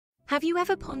Have you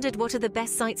ever pondered what are the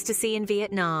best sights to see in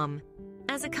Vietnam?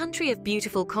 As a country of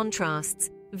beautiful contrasts,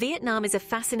 Vietnam is a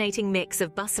fascinating mix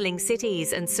of bustling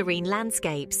cities and serene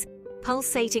landscapes,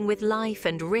 pulsating with life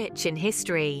and rich in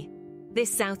history.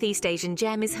 This Southeast Asian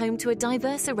gem is home to a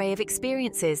diverse array of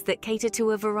experiences that cater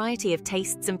to a variety of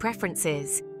tastes and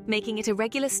preferences, making it a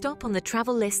regular stop on the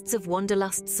travel lists of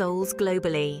wanderlust souls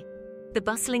globally. The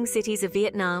bustling cities of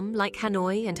Vietnam, like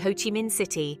Hanoi and Ho Chi Minh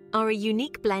City, are a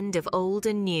unique blend of old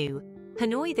and new.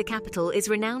 Hanoi, the capital, is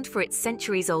renowned for its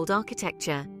centuries-old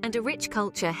architecture and a rich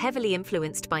culture heavily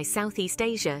influenced by Southeast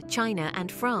Asia, China,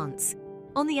 and France.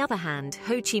 On the other hand,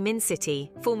 Ho Chi Minh City,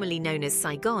 formerly known as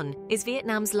Saigon, is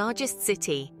Vietnam's largest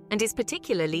city and is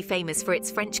particularly famous for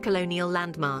its French colonial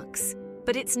landmarks.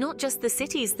 But it's not just the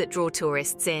cities that draw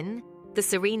tourists in. The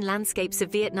serene landscapes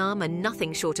of Vietnam are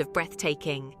nothing short of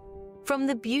breathtaking. From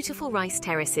the beautiful rice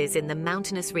terraces in the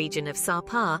mountainous region of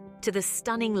Sapa to the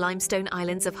stunning limestone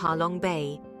islands of Ha Long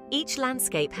Bay, each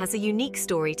landscape has a unique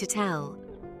story to tell.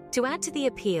 To add to the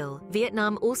appeal,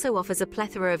 Vietnam also offers a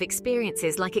plethora of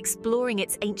experiences like exploring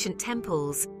its ancient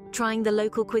temples, trying the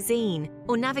local cuisine,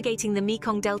 or navigating the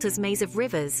Mekong Delta's maze of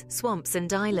rivers, swamps,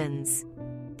 and islands.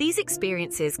 These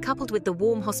experiences, coupled with the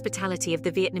warm hospitality of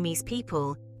the Vietnamese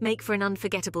people, make for an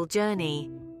unforgettable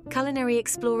journey. Culinary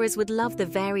explorers would love the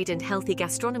varied and healthy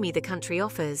gastronomy the country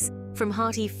offers, from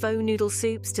hearty pho noodle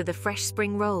soups to the fresh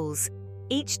spring rolls,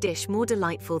 each dish more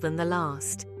delightful than the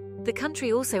last. The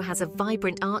country also has a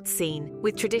vibrant art scene,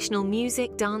 with traditional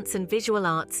music, dance, and visual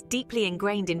arts deeply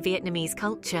ingrained in Vietnamese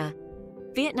culture.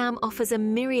 Vietnam offers a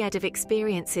myriad of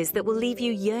experiences that will leave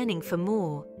you yearning for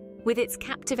more. With its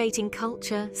captivating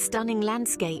culture, stunning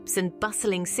landscapes, and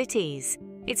bustling cities,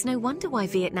 it's no wonder why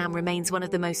Vietnam remains one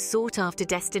of the most sought-after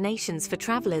destinations for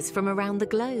travelers from around the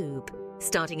globe.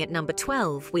 Starting at number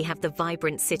 12, we have the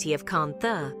vibrant city of Can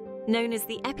Tho. Known as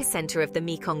the epicenter of the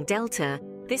Mekong Delta,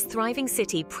 this thriving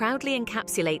city proudly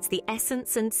encapsulates the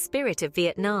essence and spirit of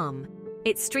Vietnam.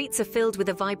 Its streets are filled with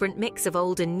a vibrant mix of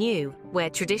old and new, where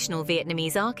traditional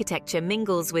Vietnamese architecture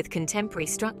mingles with contemporary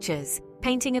structures,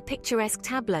 painting a picturesque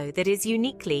tableau that is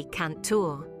uniquely Can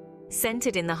Tho.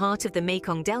 Centered in the heart of the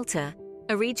Mekong Delta,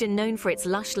 a region known for its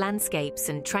lush landscapes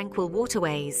and tranquil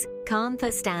waterways, Can Tho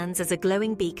stands as a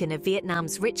glowing beacon of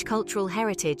Vietnam's rich cultural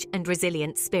heritage and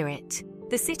resilient spirit.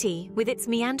 The city, with its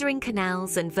meandering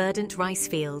canals and verdant rice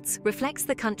fields, reflects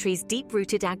the country's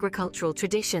deep-rooted agricultural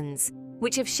traditions,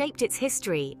 which have shaped its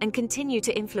history and continue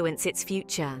to influence its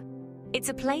future. It's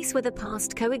a place where the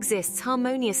past coexists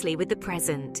harmoniously with the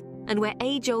present, and where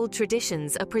age-old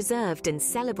traditions are preserved and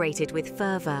celebrated with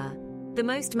fervor. The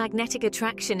most magnetic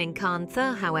attraction in Can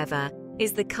Tho, however,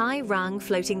 is the Kai Rang,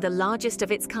 floating the largest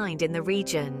of its kind in the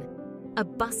region. A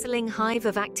bustling hive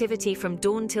of activity from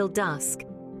dawn till dusk,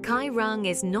 Kai Rang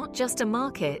is not just a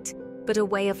market, but a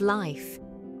way of life.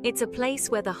 It's a place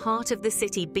where the heart of the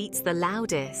city beats the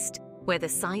loudest, where the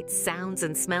sights, sounds,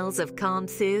 and smells of Can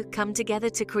Tho come together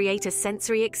to create a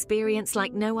sensory experience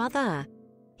like no other.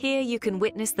 Here you can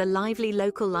witness the lively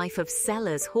local life of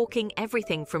sellers hawking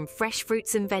everything from fresh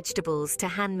fruits and vegetables to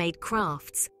handmade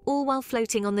crafts, all while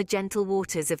floating on the gentle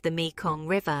waters of the Mekong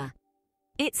River.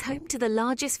 It's home to the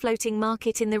largest floating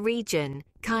market in the region,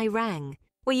 Kai Rang,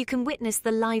 where you can witness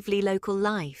the lively local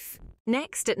life.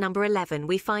 Next, at number 11,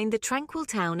 we find the tranquil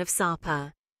town of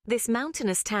Sapa. This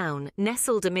mountainous town,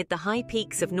 nestled amid the high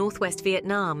peaks of northwest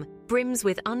Vietnam, brims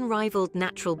with unrivaled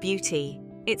natural beauty.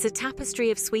 It's a tapestry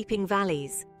of sweeping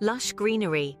valleys, lush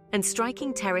greenery, and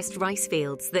striking terraced rice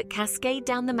fields that cascade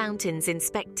down the mountains in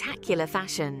spectacular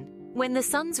fashion. When the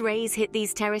sun's rays hit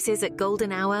these terraces at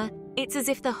golden hour, it's as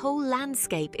if the whole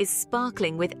landscape is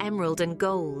sparkling with emerald and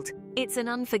gold. It's an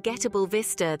unforgettable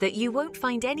vista that you won't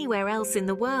find anywhere else in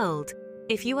the world.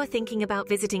 If you are thinking about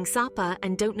visiting Sapa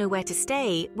and don't know where to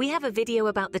stay, we have a video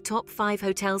about the top 5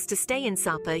 hotels to stay in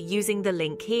Sapa using the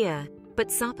link here. But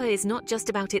Sapa is not just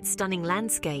about its stunning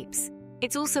landscapes.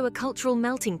 It's also a cultural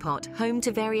melting pot, home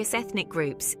to various ethnic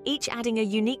groups, each adding a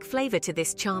unique flavor to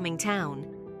this charming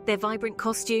town. Their vibrant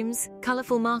costumes,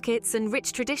 colorful markets, and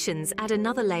rich traditions add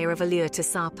another layer of allure to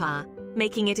Sapa,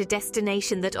 making it a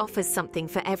destination that offers something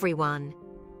for everyone.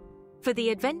 For the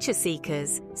adventure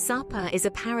seekers, Sapa is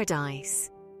a paradise.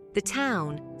 The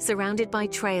town, surrounded by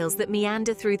trails that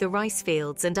meander through the rice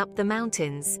fields and up the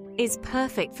mountains, is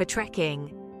perfect for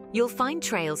trekking. You'll find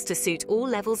trails to suit all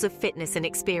levels of fitness and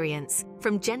experience,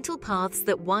 from gentle paths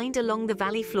that wind along the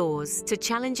valley floors to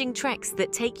challenging treks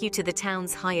that take you to the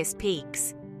town's highest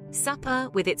peaks. Sapa,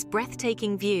 with its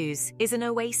breathtaking views, is an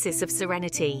oasis of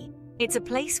serenity. It's a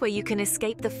place where you can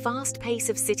escape the fast pace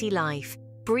of city life,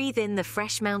 breathe in the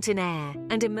fresh mountain air,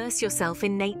 and immerse yourself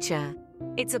in nature.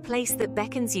 It's a place that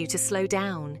beckons you to slow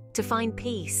down, to find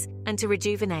peace, and to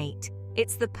rejuvenate.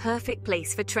 It's the perfect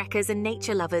place for trekkers and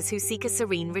nature lovers who seek a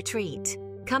serene retreat.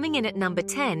 Coming in at number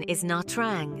 10 is Nha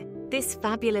Trang. This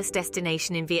fabulous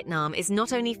destination in Vietnam is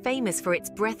not only famous for its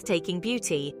breathtaking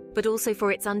beauty, but also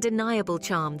for its undeniable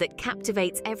charm that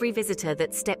captivates every visitor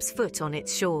that steps foot on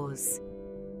its shores.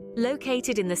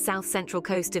 Located in the south-central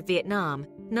coast of Vietnam,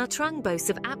 Nha Trang boasts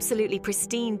of absolutely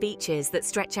pristine beaches that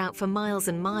stretch out for miles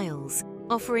and miles,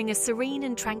 offering a serene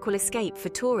and tranquil escape for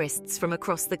tourists from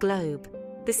across the globe.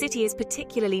 The city is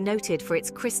particularly noted for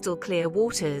its crystal-clear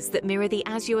waters that mirror the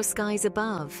azure skies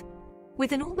above.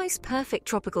 With an almost perfect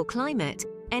tropical climate,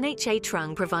 Nha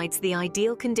Trang provides the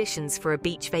ideal conditions for a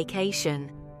beach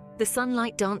vacation. The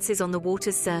sunlight dances on the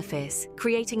water's surface,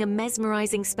 creating a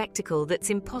mesmerizing spectacle that's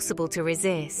impossible to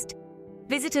resist.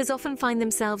 Visitors often find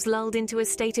themselves lulled into a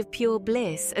state of pure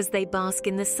bliss as they bask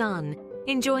in the sun,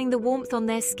 enjoying the warmth on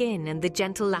their skin and the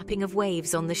gentle lapping of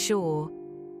waves on the shore.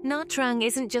 Nha Trang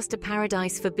isn't just a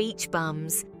paradise for beach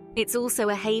bums, it's also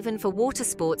a haven for water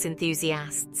sports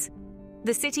enthusiasts.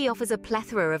 The city offers a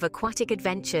plethora of aquatic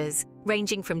adventures,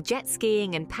 ranging from jet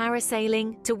skiing and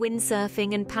parasailing to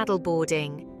windsurfing and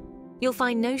paddleboarding. You'll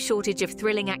find no shortage of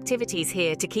thrilling activities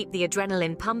here to keep the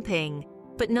adrenaline pumping.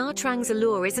 But Nha Trang's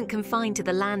allure isn't confined to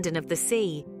the land and of the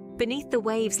sea. Beneath the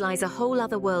waves lies a whole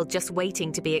other world just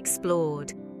waiting to be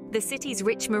explored. The city's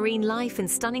rich marine life and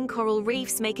stunning coral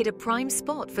reefs make it a prime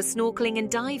spot for snorkeling and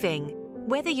diving.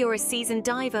 Whether you're a seasoned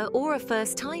diver or a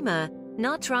first-timer,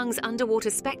 Nha Trang's underwater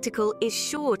spectacle is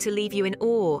sure to leave you in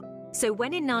awe. So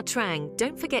when in Nha Trang,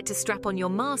 don't forget to strap on your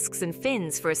masks and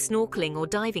fins for a snorkeling or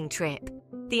diving trip.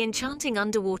 The enchanting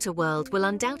underwater world will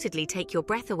undoubtedly take your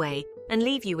breath away and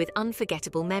leave you with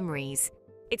unforgettable memories.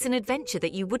 It's an adventure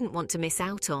that you wouldn't want to miss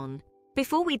out on.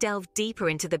 Before we delve deeper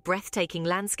into the breathtaking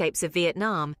landscapes of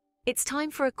Vietnam, it's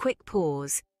time for a quick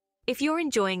pause. If you're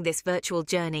enjoying this virtual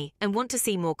journey and want to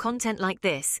see more content like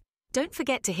this, don't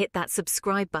forget to hit that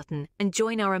subscribe button and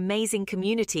join our amazing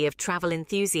community of travel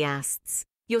enthusiasts.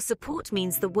 Your support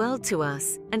means the world to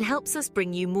us and helps us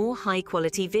bring you more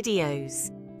high-quality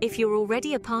videos. If you're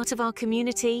already a part of our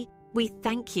community, we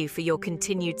thank you for your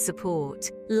continued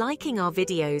support. Liking our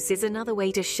videos is another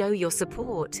way to show your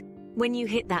support. When you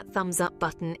hit that thumbs up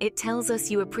button, it tells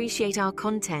us you appreciate our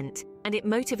content, and it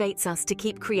motivates us to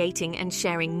keep creating and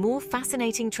sharing more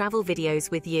fascinating travel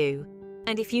videos with you.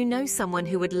 And if you know someone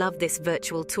who would love this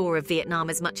virtual tour of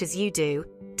Vietnam as much as you do,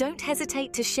 don't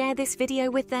hesitate to share this video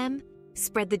with them.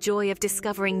 Spread the joy of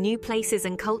discovering new places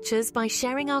and cultures by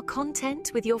sharing our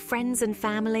content with your friends and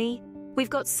family. We've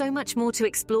got so much more to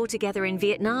explore together in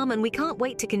Vietnam, and we can't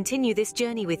wait to continue this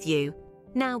journey with you.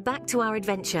 Now back to our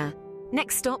adventure.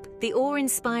 Next stop, the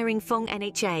awe-inspiring Phong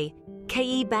Nha,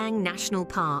 Ke Bang National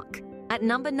Park. At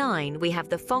number 9, we have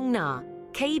the Phong Nha,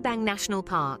 Ke Bang National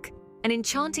Park. An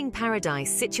enchanting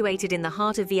paradise situated in the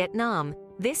heart of Vietnam,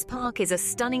 this park is a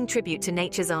stunning tribute to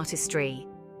nature's artistry.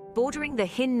 Bordering the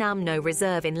Hin Nam No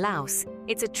Reserve in Laos,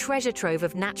 it's a treasure trove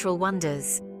of natural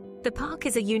wonders. The park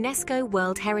is a UNESCO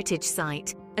World Heritage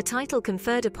Site, a title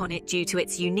conferred upon it due to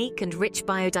its unique and rich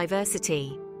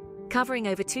biodiversity. Covering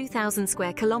over 2,000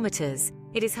 square kilometers,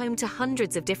 it is home to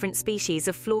hundreds of different species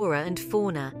of flora and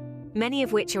fauna, many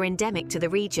of which are endemic to the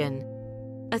region.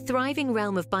 A thriving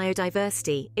realm of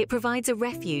biodiversity, it provides a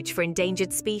refuge for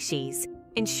endangered species,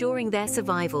 ensuring their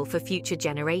survival for future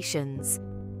generations.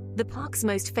 The park's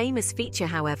most famous feature,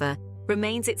 however,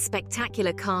 remains its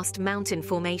spectacular karst mountain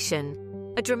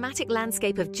formation. A dramatic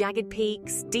landscape of jagged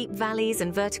peaks, deep valleys,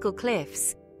 and vertical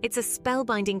cliffs. It's a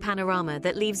spellbinding panorama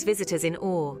that leaves visitors in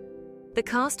awe. The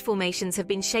karst formations have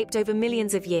been shaped over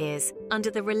millions of years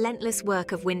under the relentless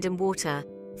work of wind and water,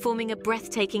 forming a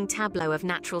breathtaking tableau of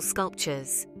natural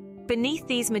sculptures. Beneath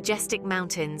these majestic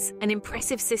mountains, an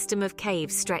impressive system of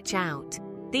caves stretch out.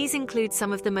 These include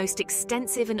some of the most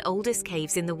extensive and oldest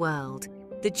caves in the world.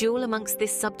 The jewel amongst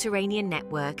this subterranean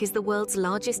network is the world's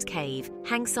largest cave,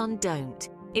 Hang Son Don't.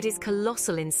 It is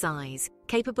colossal in size,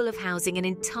 capable of housing an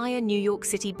entire New York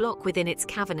City block within its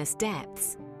cavernous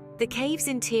depths. The cave's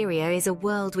interior is a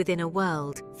world within a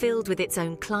world, filled with its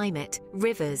own climate,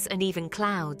 rivers, and even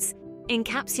clouds,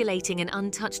 encapsulating an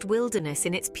untouched wilderness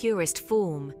in its purest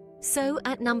form. So,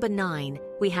 at number 9,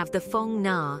 we have the Phong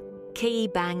Nha,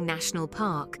 Ke Bang National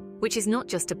Park, which is not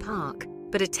just a park,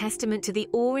 but a testament to the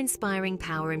awe-inspiring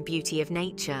power and beauty of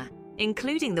nature,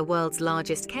 including the world's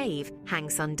largest cave, Hang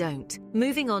Son Don't.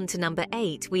 Moving on to number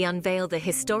 8, we unveil the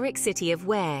historic city of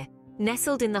Hue.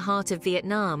 Nestled in the heart of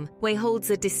Vietnam, Hue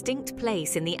holds a distinct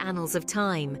place in the annals of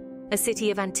time. A city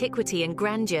of antiquity and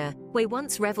grandeur, Hue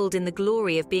once reveled in the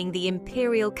glory of being the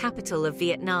imperial capital of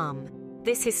Vietnam.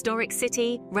 This historic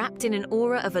city, wrapped in an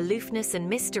aura of aloofness and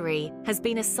mystery, has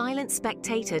been a silent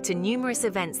spectator to numerous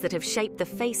events that have shaped the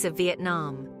face of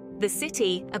Vietnam. The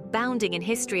city, abounding in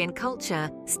history and culture,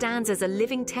 stands as a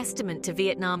living testament to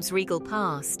Vietnam's regal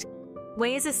past. Hue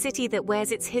is a city that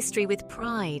wears its history with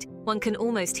pride. One can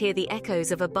almost hear the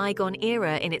echoes of a bygone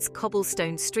era in its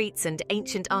cobblestone streets and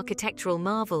ancient architectural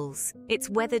marvels. Its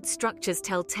weathered structures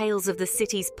tell tales of the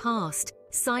city's past,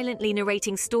 silently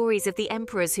narrating stories of the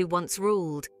emperors who once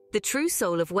ruled. The true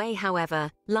soul of Hue,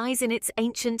 however, lies in its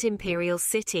ancient imperial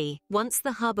city. Once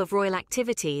the hub of royal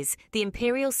activities, the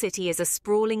imperial city is a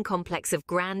sprawling complex of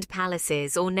grand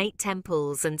palaces, ornate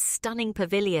temples, and stunning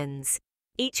pavilions.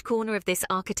 Each corner of this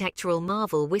architectural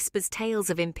marvel whispers tales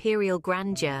of imperial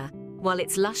grandeur, while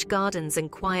its lush gardens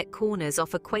and quiet corners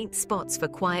offer quaint spots for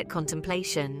quiet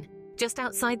contemplation. Just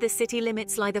outside the city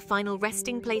limits lie the final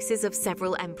resting places of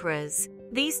several emperors.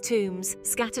 These tombs,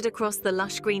 scattered across the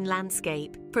lush green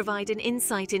landscape, provide an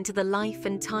insight into the life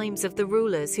and times of the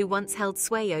rulers who once held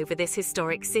sway over this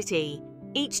historic city.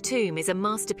 Each tomb is a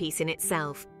masterpiece in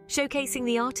itself, showcasing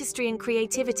the artistry and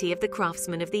creativity of the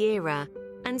craftsmen of the era.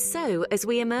 And so, as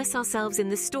we immerse ourselves in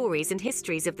the stories and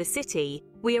histories of the city,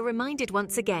 we are reminded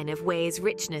once again of Hue's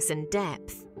richness and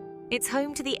depth. It's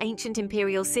home to the ancient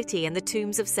imperial city and the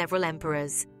tombs of several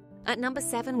emperors. At number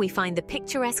 7, we find the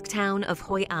picturesque town of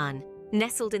Hoi An.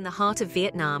 Nestled in the heart of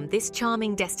Vietnam, this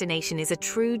charming destination is a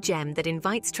true gem that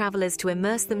invites travelers to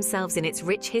immerse themselves in its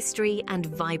rich history and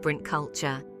vibrant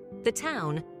culture. The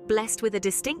town, blessed with a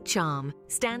distinct charm,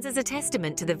 stands as a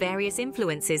testament to the various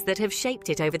influences that have shaped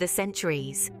it over the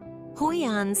centuries. Hoi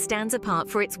An stands apart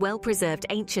for its well-preserved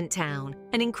ancient town,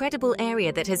 an incredible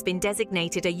area that has been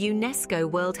designated a UNESCO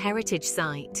World Heritage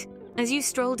Site. As you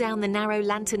stroll down the narrow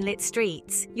lantern-lit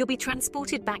streets, you'll be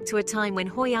transported back to a time when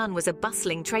Hoi An was a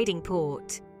bustling trading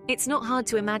port. It's not hard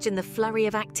to imagine the flurry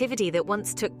of activity that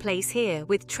once took place here,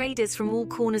 with traders from all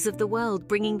corners of the world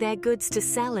bringing their goods to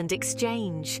sell and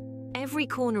exchange. Every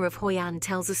corner of Hoi An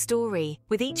tells a story,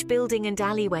 with each building and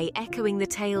alleyway echoing the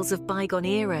tales of bygone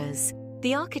eras.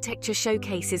 The architecture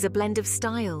showcases a blend of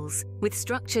styles, with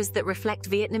structures that reflect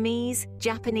Vietnamese,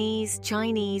 Japanese,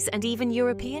 Chinese, and even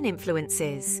European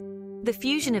influences. The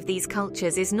fusion of these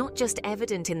cultures is not just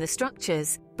evident in the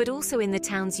structures, but also in the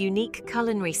town's unique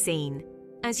culinary scene.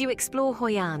 As you explore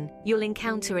Hoi An, you'll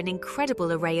encounter an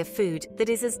incredible array of food that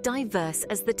is as diverse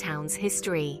as the town's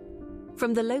history.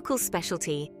 From the local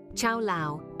specialty, chow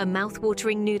lao, a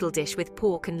mouth-watering noodle dish with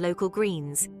pork and local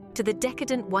greens, to the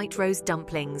decadent white rose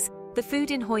dumplings, the food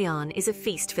in Hoi An is a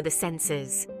feast for the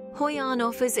senses. Hoi An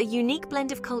offers a unique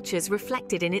blend of cultures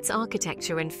reflected in its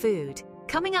architecture and food.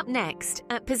 Coming up next,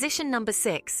 at position number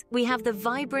 6, we have the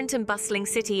vibrant and bustling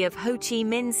city of Ho Chi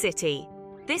Minh City.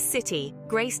 This city,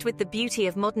 graced with the beauty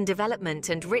of modern development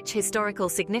and rich historical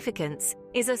significance,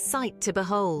 is a sight to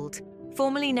behold.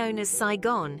 Formerly known as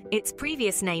Saigon, its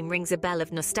previous name rings a bell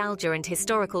of nostalgia and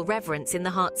historical reverence in the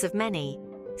hearts of many.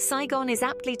 Saigon is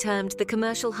aptly termed the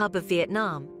commercial hub of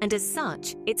Vietnam, and as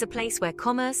such, it's a place where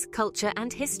commerce, culture,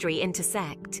 and history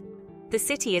intersect. The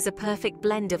city is a perfect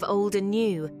blend of old and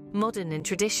new, modern and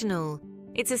traditional.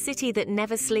 It's a city that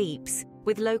never sleeps,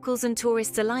 with locals and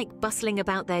tourists alike bustling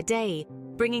about their day,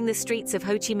 bringing the streets of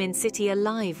Ho Chi Minh City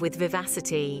alive with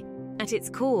vivacity. At its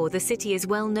core, the city is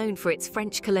well known for its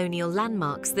French colonial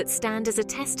landmarks that stand as a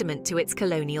testament to its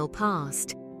colonial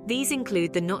past. These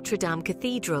include the Notre Dame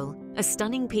Cathedral, a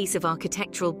stunning piece of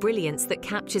architectural brilliance that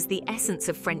captures the essence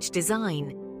of French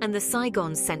design, and the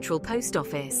Saigon Central Post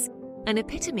Office, an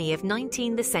epitome of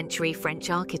 19th century French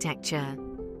architecture.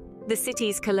 The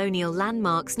city's colonial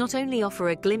landmarks not only offer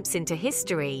a glimpse into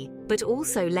history, but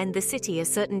also lend the city a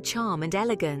certain charm and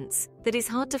elegance that is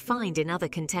hard to find in other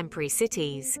contemporary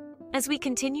cities. As we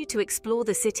continue to explore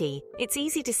the city, it's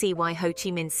easy to see why Ho Chi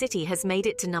Minh City has made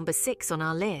it to number 6 on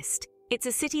our list. It's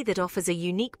a city that offers a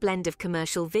unique blend of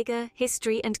commercial vigor,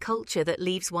 history, and culture that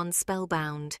leaves one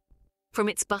spellbound. From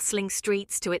its bustling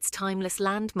streets to its timeless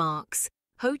landmarks,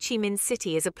 Ho Chi Minh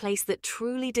City is a place that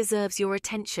truly deserves your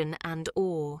attention and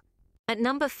awe. At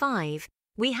number 5,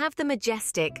 we have the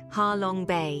majestic Ha Long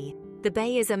Bay. The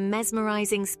bay is a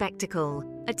mesmerizing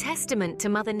spectacle, a testament to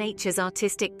Mother Nature's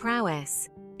artistic prowess.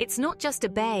 It's not just a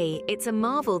bay, it's a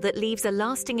marvel that leaves a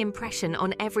lasting impression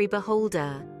on every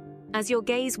beholder. As your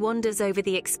gaze wanders over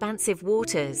the expansive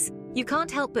waters, you can't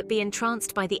help but be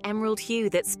entranced by the emerald hue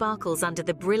that sparkles under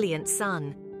the brilliant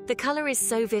sun. The color is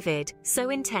so vivid, so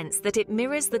intense that it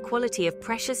mirrors the quality of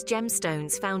precious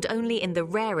gemstones found only in the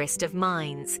rarest of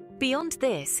mines. Beyond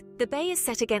this, the bay is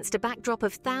set against a backdrop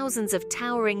of thousands of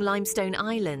towering limestone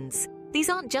islands. These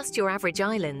aren't just your average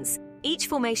islands. Each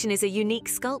formation is a unique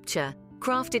sculpture,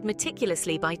 crafted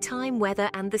meticulously by time, weather,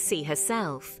 and the sea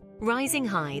herself. Rising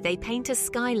high, they paint a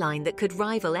skyline that could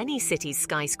rival any city's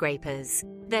skyscrapers.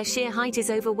 Their sheer height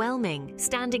is overwhelming,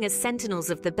 standing as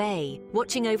sentinels of the bay,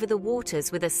 watching over the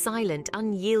waters with a silent,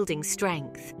 unyielding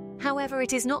strength. However,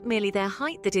 it is not merely their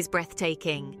height that is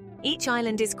breathtaking. Each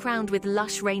island is crowned with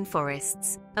lush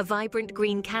rainforests, a vibrant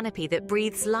green canopy that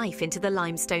breathes life into the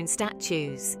limestone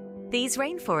statues. These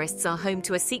rainforests are home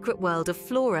to a secret world of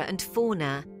flora and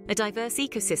fauna, a diverse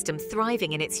ecosystem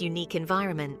thriving in its unique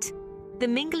environment. The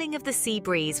mingling of the sea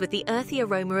breeze with the earthy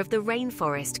aroma of the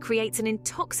rainforest creates an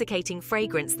intoxicating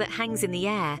fragrance that hangs in the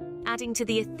air, adding to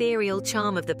the ethereal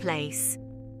charm of the place.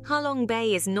 Halong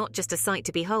Bay is not just a sight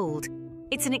to behold.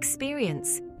 It's an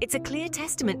experience. It's a clear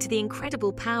testament to the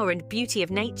incredible power and beauty of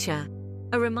nature,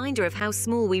 a reminder of how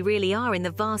small we really are in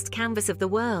the vast canvas of the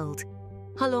world.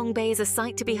 Halong Bay is a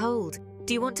sight to behold.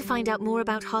 Do you want to find out more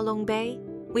about Halong Bay?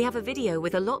 We have a video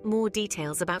with a lot more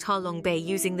details about Halong Bay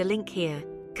using the link here.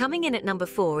 Coming in at number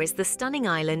 4 is the stunning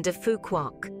island of Phu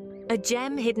Quoc, a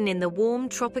gem hidden in the warm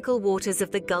tropical waters of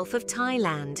the Gulf of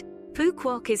Thailand. Phu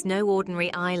Quoc is no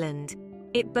ordinary island.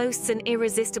 It boasts an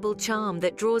irresistible charm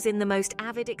that draws in the most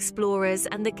avid explorers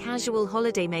and the casual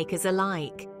holidaymakers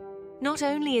alike. Not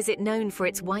only is it known for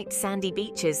its white sandy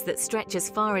beaches that stretch as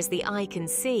far as the eye can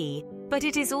see, but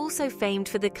it is also famed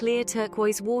for the clear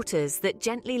turquoise waters that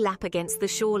gently lap against the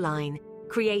shoreline,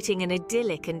 creating an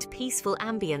idyllic and peaceful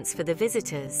ambience for the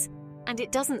visitors. And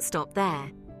it doesn't stop there.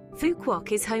 Phu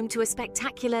Quoc is home to a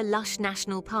spectacular lush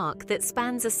national park that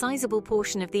spans a sizable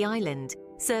portion of the island,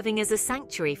 serving as a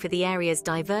sanctuary for the area's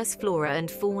diverse flora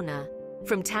and fauna.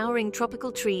 From towering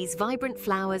tropical trees, vibrant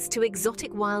flowers, to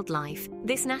exotic wildlife,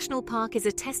 this national park is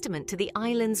a testament to the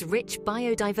island's rich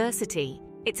biodiversity.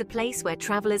 It's a place where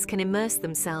travelers can immerse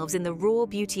themselves in the raw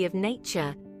beauty of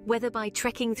nature, whether by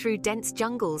trekking through dense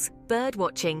jungles,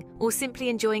 birdwatching, or simply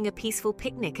enjoying a peaceful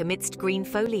picnic amidst green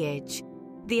foliage.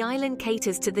 The island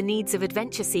caters to the needs of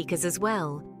adventure seekers as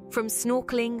well. From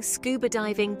snorkeling, scuba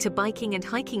diving, to biking and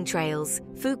hiking trails,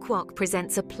 Phu Quoc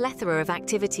presents a plethora of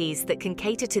activities that can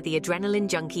cater to the adrenaline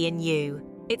junkie in you.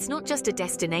 It's not just a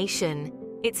destination.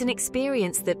 It's an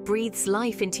experience that breathes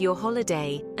life into your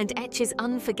holiday and etches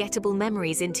unforgettable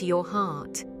memories into your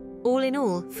heart. All in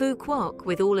all, Phu Quoc,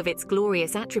 with all of its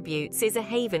glorious attributes, is a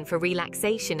haven for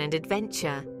relaxation and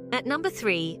adventure. At number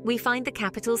 3, we find the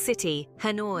capital city,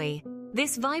 Hanoi.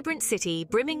 This vibrant city,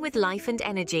 brimming with life and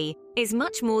energy, is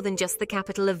much more than just the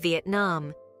capital of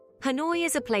Vietnam. Hanoi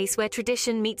is a place where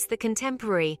tradition meets the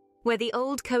contemporary, where the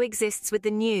old coexists with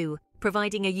the new,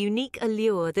 providing a unique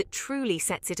allure that truly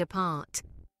sets it apart.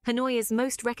 Hanoi is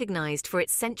most recognized for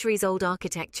its centuries-old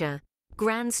architecture.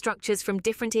 Grand structures from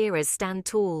different eras stand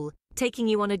tall, taking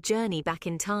you on a journey back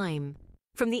in time.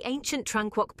 From the ancient Trang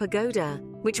Quoc Pagoda,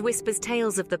 which whispers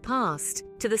tales of the past,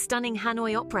 to the stunning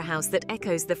Hanoi Opera House that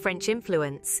echoes the French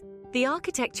influence, the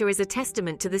architecture is a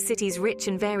testament to the city's rich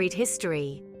and varied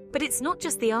history. But it's not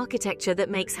just the architecture that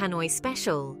makes Hanoi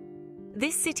special.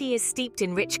 This city is steeped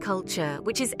in rich culture,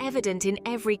 which is evident in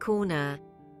every corner.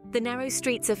 The narrow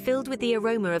streets are filled with the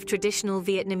aroma of traditional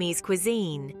Vietnamese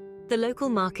cuisine. The local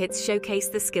markets showcase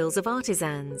the skills of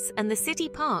artisans, and the city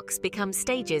parks become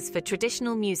stages for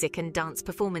traditional music and dance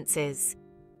performances.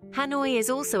 Hanoi is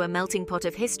also a melting pot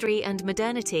of history and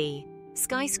modernity.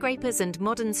 Skyscrapers and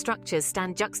modern structures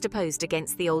stand juxtaposed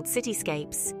against the old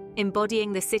cityscapes,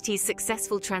 embodying the city's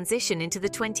successful transition into the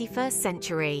 21st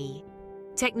century.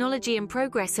 Technology and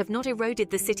progress have not eroded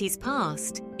the city's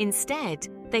past. Instead,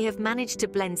 they have managed to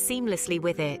blend seamlessly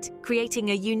with it, creating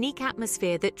a unique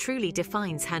atmosphere that truly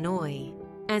defines Hanoi.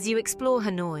 As you explore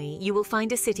Hanoi, you will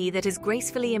find a city that has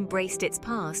gracefully embraced its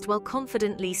past while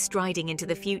confidently striding into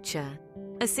the future.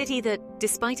 A city that,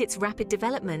 despite its rapid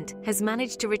development, has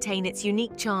managed to retain its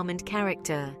unique charm and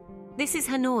character. This is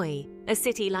Hanoi, a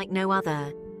city like no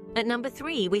other. At number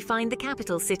 3, we find the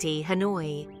capital city,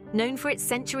 Hanoi. Known for its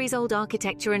centuries-old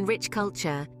architecture and rich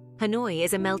culture, Hanoi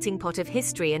is a melting pot of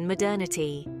history and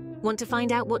modernity. Want to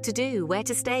find out what to do, where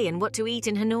to stay, and what to eat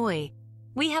in Hanoi?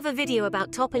 We have a video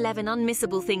about top 11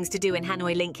 unmissable things to do in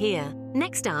Hanoi, link here.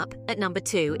 Next up, at number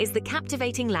 2, is the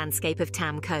captivating landscape of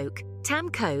Tam Quoc. Tam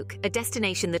Quoc, a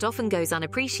destination that often goes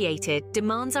unappreciated,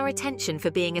 demands our attention for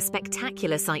being a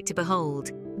spectacular sight to behold.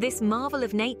 This marvel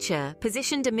of nature,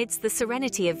 positioned amidst the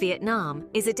serenity of Vietnam,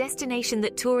 is a destination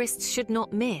that tourists should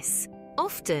not miss.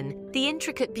 Often, the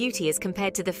intricate beauty is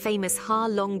compared to the famous Ha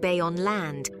Long Bay on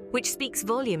land, which speaks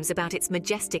volumes about its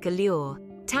majestic allure.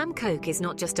 Tam Quoc is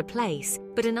not just a place,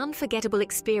 but an unforgettable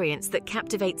experience that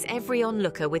captivates every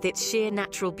onlooker with its sheer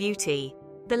natural beauty.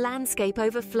 The landscape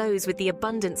overflows with the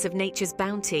abundance of nature's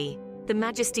bounty. The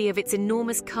majesty of its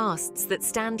enormous casts that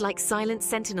stand like silent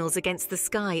sentinels against the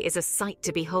sky is a sight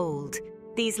to behold.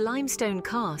 These limestone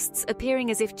casts,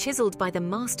 appearing as if chiseled by the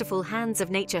masterful hands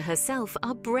of nature herself,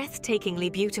 are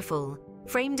breathtakingly beautiful.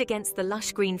 Framed against the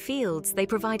lush green fields, they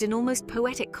provide an almost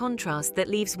poetic contrast that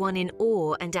leaves one in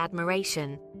awe and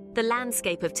admiration. The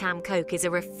landscape of Tam Coke is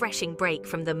a refreshing break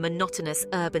from the monotonous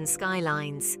urban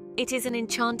skylines. It is an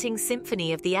enchanting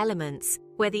symphony of the elements,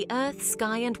 where the earth,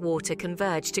 sky and water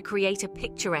converge to create a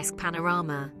picturesque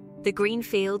panorama. The green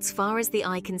fields, far as the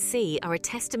eye can see, are a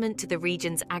testament to the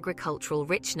region's agricultural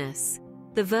richness.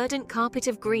 The verdant carpet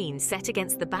of green set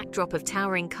against the backdrop of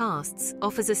towering casts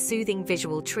offers a soothing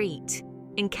visual treat.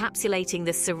 Encapsulating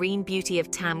the serene beauty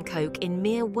of Tam Coke in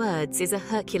mere words is a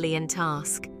Herculean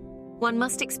task. One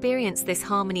must experience this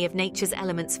harmony of nature's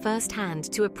elements firsthand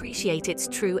to appreciate its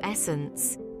true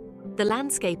essence. The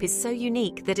landscape is so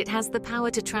unique that it has the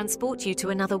power to transport you to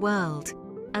another world.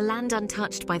 A land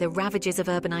untouched by the ravages of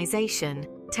urbanization,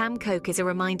 Tam Coke is a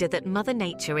reminder that Mother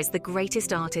Nature is the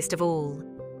greatest artist of all.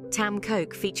 Tam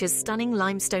Coke features stunning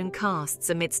limestone casts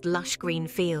amidst lush green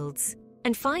fields.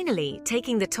 And finally,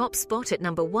 taking the top spot at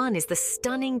number 1 is the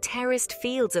stunning terraced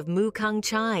fields of Mekong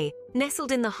Chai.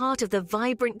 Nestled in the heart of the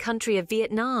vibrant country of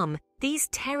Vietnam, these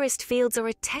terraced fields are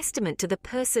a testament to the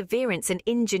perseverance and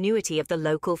ingenuity of the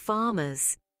local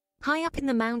farmers. High up in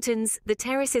the mountains, the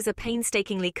terraces are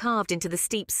painstakingly carved into the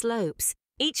steep slopes,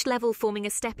 each level forming a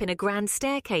step in a grand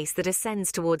staircase that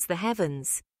ascends towards the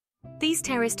heavens. These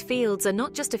terraced fields are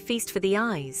not just a feast for the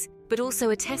eyes, but also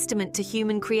a testament to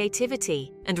human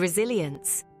creativity and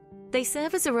resilience. They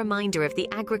serve as a reminder of the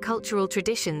agricultural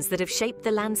traditions that have shaped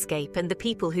the landscape and the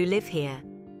people who live here.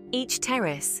 Each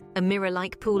terrace, a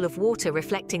mirror-like pool of water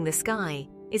reflecting the sky,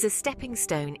 is a stepping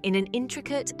stone in an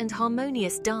intricate and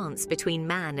harmonious dance between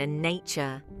man and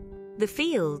nature. The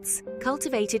fields,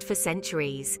 cultivated for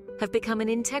centuries, have become an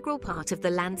integral part of the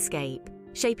landscape,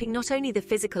 shaping not only the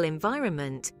physical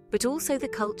environment, but also the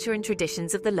culture and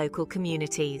traditions of the local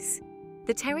communities.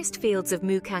 The terraced fields of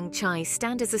Mekong Chai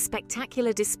stand as a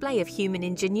spectacular display of human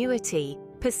ingenuity,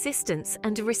 persistence,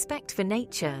 and a respect for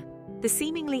nature. The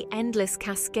seemingly endless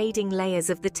cascading layers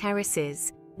of the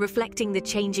terraces, reflecting the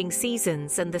changing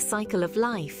seasons and the cycle of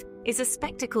life, is a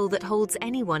spectacle that holds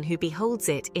anyone who beholds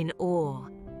it in awe.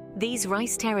 These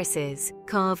rice terraces,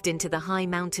 carved into the high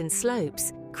mountain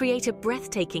slopes, create a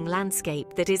breathtaking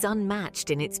landscape that is unmatched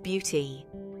in its beauty.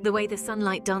 The way the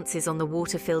sunlight dances on the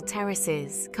water-filled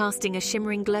terraces, casting a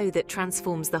shimmering glow that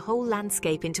transforms the whole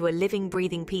landscape into a living,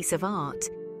 breathing piece of art,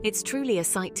 it's truly a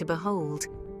sight to behold.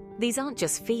 These aren't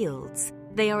just fields.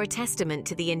 They are a testament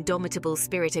to the indomitable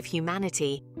spirit of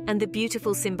humanity and the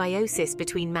beautiful symbiosis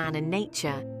between man and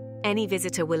nature. Any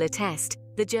visitor will attest,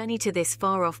 the journey to this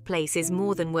far-off place is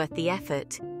more than worth the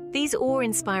effort. These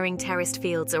awe-inspiring terraced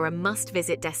fields are a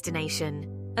must-visit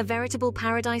destination, a veritable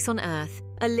paradise on Earth,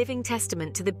 a living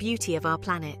testament to the beauty of our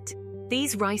planet.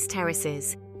 These rice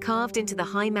terraces, carved into the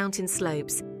high mountain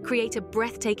slopes, create a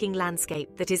breathtaking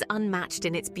landscape that is unmatched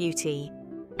in its beauty.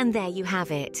 And there you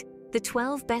have it, the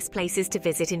 12 best places to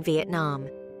visit in Vietnam.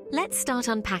 Let's start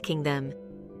unpacking them.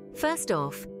 First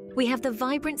off, we have the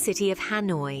vibrant city of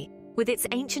Hanoi, with its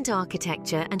ancient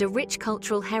architecture and a rich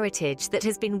cultural heritage that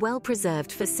has been well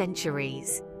preserved for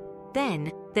centuries.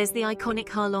 Then, there's the iconic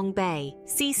Ha Long Bay,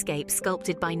 seascape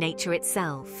sculpted by nature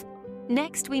itself.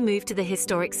 Next, we move to the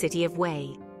historic city of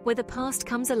Hue, where the past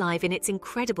comes alive in its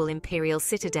incredible imperial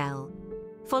citadel.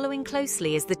 Following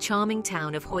closely is the charming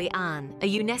town of Hoi An,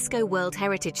 a UNESCO World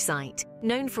Heritage Site,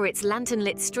 known for its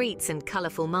lantern-lit streets and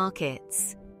colorful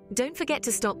markets. Don't forget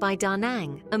to stop by Da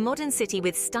Nang, a modern city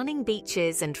with stunning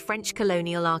beaches and French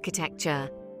colonial architecture.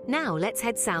 Now let's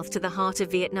head south to the heart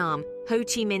of Vietnam, Ho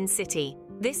Chi Minh City.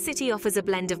 This city offers a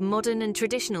blend of modern and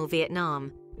traditional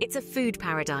Vietnam. It's a food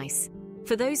paradise.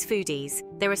 For those foodies,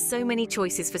 there are so many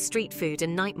choices for street food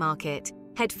and night market.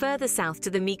 Head further south to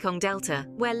the Mekong Delta,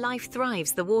 where life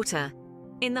thrives the water.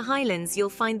 In the highlands, you'll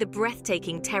find the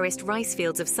breathtaking terraced rice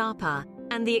fields of Sapa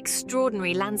and the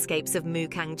extraordinary landscapes of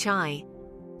Mekong Chai.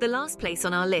 The last place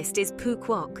on our list is Phu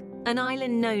Quoc, an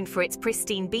island known for its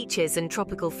pristine beaches and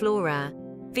tropical flora.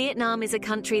 Vietnam is a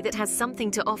country that has something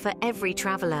to offer every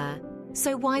traveler.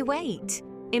 So why wait?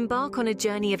 Embark on a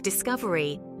journey of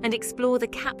discovery and explore the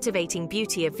captivating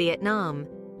beauty of Vietnam.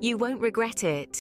 You won't regret it.